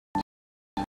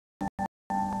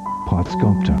art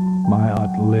sculptor. My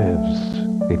art lives,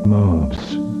 it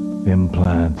moves,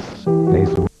 implants, lays.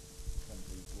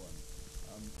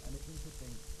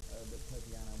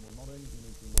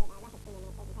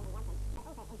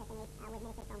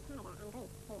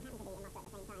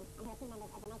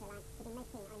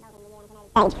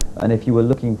 And if you were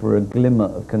looking for a glimmer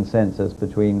of consensus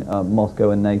between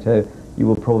Moscow and NATO, you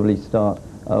will probably start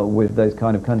with those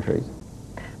kind of countries.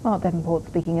 Mark Devonport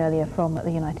speaking earlier from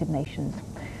the United Nations.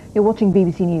 You're watching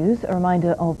BBC News, a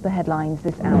reminder of the headlines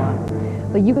this hour.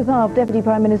 The Yugoslav Deputy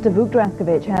Prime Minister Vuk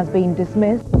Drašković has been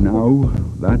dismissed. Now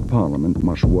that Parliament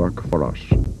must work for us.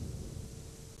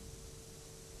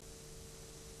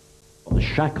 The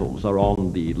shackles are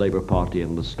on the Labour Party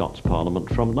and the Scots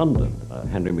Parliament from London.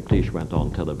 Henry McLeish went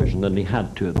on television and he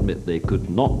had to admit they could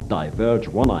not diverge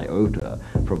one iota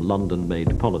from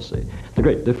London-made policy. The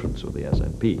great difference with the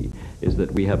SNP is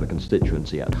that we have a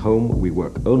constituency at home, we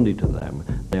work only to them,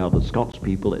 they are the Scots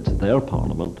people, it's their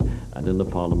Parliament, and in the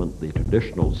Parliament the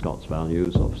traditional Scots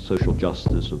values of social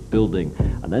justice, of building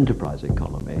an enterprise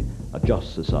economy, a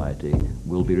just society,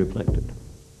 will be reflected.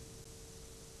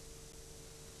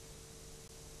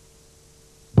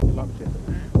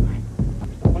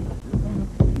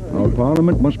 Our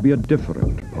Parliament must be a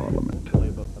different Parliament.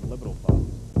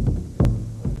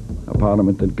 A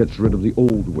Parliament that gets rid of the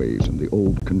old ways and the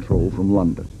old control from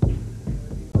London.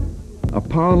 A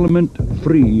Parliament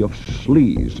free of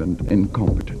sleaze and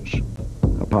incompetence.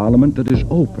 A Parliament that is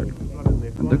open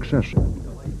and accessible.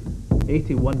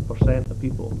 81% of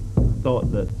people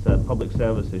thought that public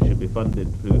services should be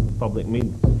funded through public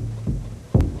means.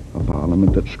 A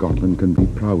Parliament that Scotland can be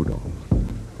proud of,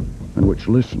 and which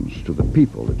listens to the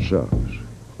people it serves.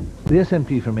 The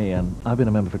SNP for me, and I've been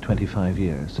a member for 25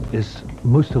 years, is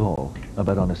most of all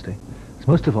about honesty. It's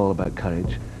most of all about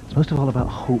courage. It's most of all about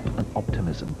hope and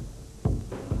optimism.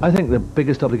 I think the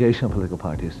biggest obligation of political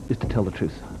parties is to tell the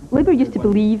truth. Labour used to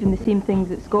believe in the same things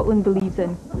that Scotland believes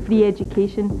in: free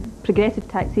education, progressive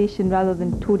taxation rather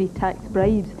than Tory tax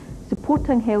bribes,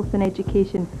 supporting health and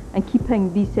education and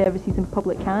keeping these services in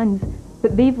public hands.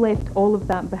 But they've left all of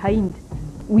that behind.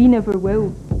 We never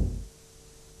will.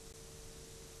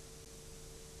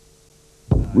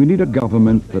 We need a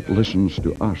government that listens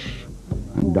to us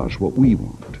and does what we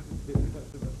want.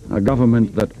 A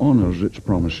government that honours its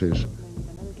promises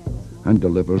and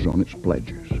delivers on its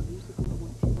pledges.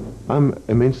 I'm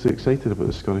immensely excited about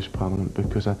the Scottish Parliament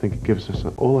because I think it gives us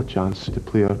all a chance to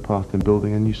play our part in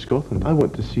building a new Scotland. I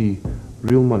want to see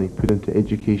real money put into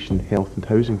education, health and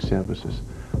housing services.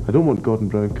 I don't want Gordon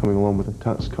Brown coming along with a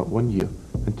tax cut one year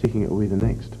and taking it away the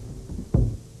next.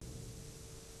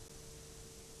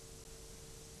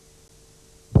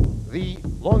 The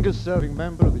longest serving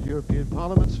member of the European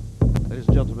Parliament, ladies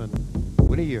and gentlemen,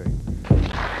 Winnie Ewing.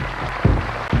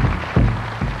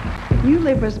 New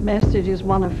Labour's message is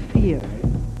one of fear.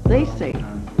 They say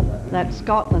that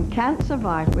Scotland can't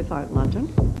survive without London,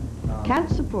 can't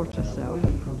support herself,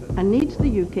 and needs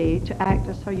the UK to act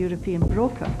as her European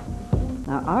broker.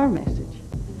 Now our message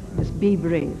is be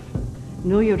brave,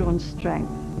 know your own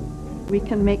strength. We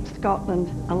can make Scotland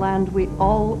a land we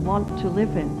all want to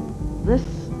live in. This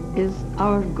is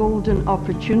our golden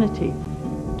opportunity.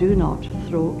 Do not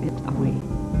throw it away.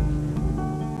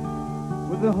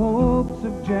 With the hopes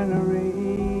of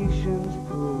generations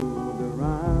poured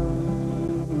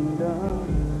around us,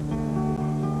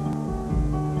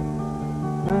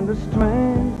 and the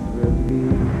strength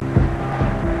relieved,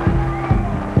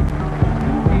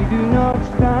 we do not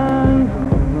stand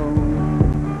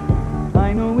alone.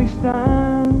 I know we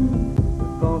stand.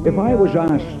 If I was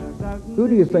asked, who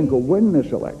do you think will win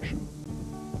this election?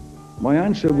 My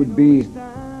answer would be,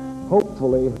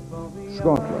 hopefully,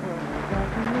 Scotland.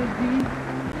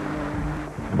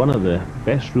 One of the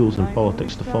best rules in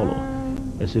politics to follow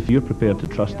is if you're prepared to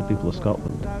trust the people of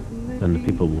Scotland, then the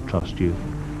people will trust you.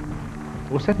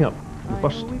 We're setting up the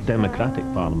first democratic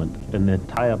parliament in the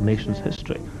entire nation's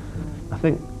history. I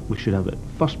think we should have it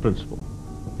first principle.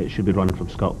 It should be run from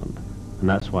Scotland, and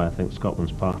that's why I think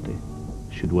Scotland's party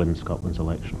should win Scotland's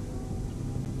election.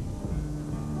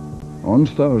 On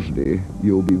Thursday,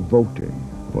 you'll be voting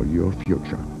for your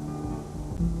future.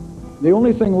 The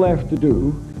only thing left to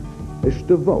do is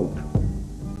to vote,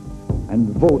 and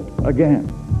vote again.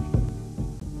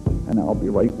 And I'll be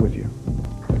right with you.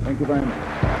 Thank you very much.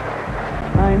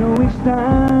 I know we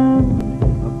stand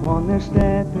upon their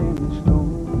stepping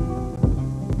stone.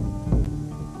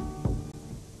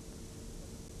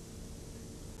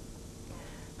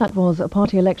 That was a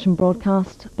party election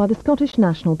broadcast by the Scottish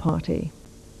National Party.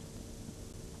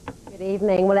 Good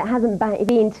evening. Well, it hasn't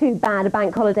been too bad a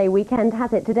bank holiday weekend,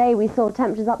 has it? Today we saw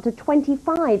temperatures up to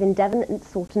 25 in Devon and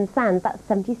Salton Sands. That's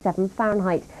 77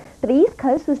 Fahrenheit. But the east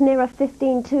coast was nearer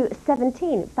 15 to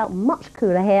 17. It felt much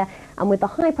cooler here. And with the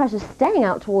high pressure staying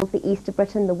out towards the east of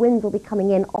Britain, the winds will be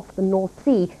coming in off the North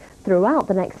Sea throughout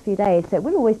the next few days. So it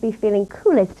will always be feeling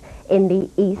coolest in the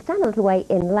east and a little way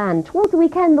inland. Towards the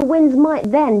weekend, the winds might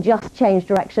then just change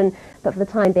direction, but for the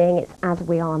time being, it's as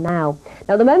we are now.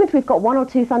 Now, at the moment, we've got 1 or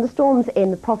 2 thunderstorms in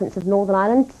the province of Northern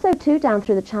Ireland, so too down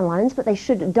through the Channel Islands, but they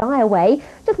should die away.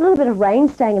 Just a little bit of rain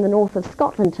staying in the north of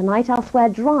Scotland tonight, elsewhere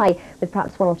dry, with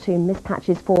perhaps 1 or 2 mist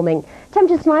patches forming.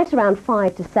 Temperatures tonight around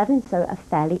 5 to 7, so a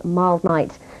fairly mild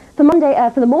night.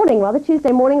 For the morning,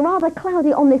 Tuesday morning, rather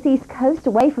cloudy on this east coast.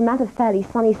 Away from that, a fairly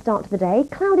sunny start to the day.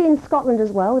 Cloudy in Scotland as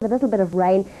well, with a little bit of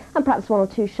rain, and perhaps 1 or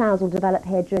 2 showers will develop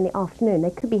here during the afternoon. They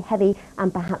could be heavy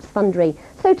and perhaps thundery.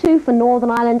 So too for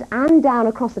Northern Ireland and down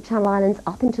across the Channel Islands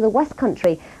up into the West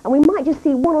Country. And we might just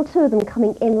see 1 or 2 of them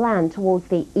coming inland towards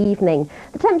the evening.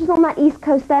 The temperatures on that east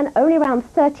coast then, only around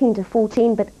 13 to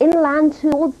 14, but inland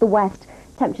towards the west,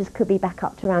 temperatures could be back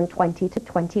up to around 20 to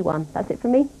 21. That's it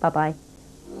from me. Bye-bye.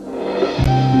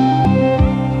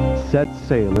 Set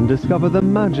sail and discover the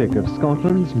magic of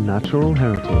Scotland's natural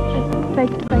heritage.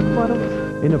 Big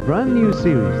bottles. In a brand new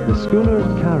series, the schooner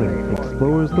Carrie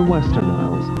explores the Western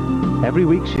Isles. Every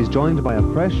week she's joined by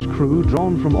a fresh crew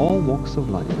drawn from all walks of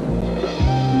life.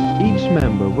 Each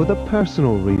member with a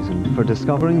personal reason for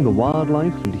discovering the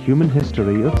wildlife and human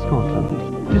history of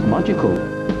Scotland. It's magical.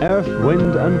 Earth,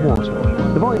 wind and water.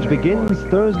 The voyage begins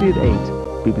Thursday at 8,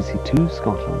 BBC 2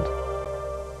 Scotland.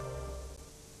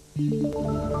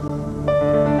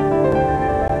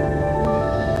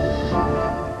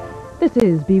 This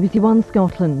is BBC One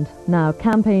Scotland. Now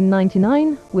Campaign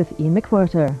 99 with Ian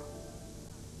McWhirter.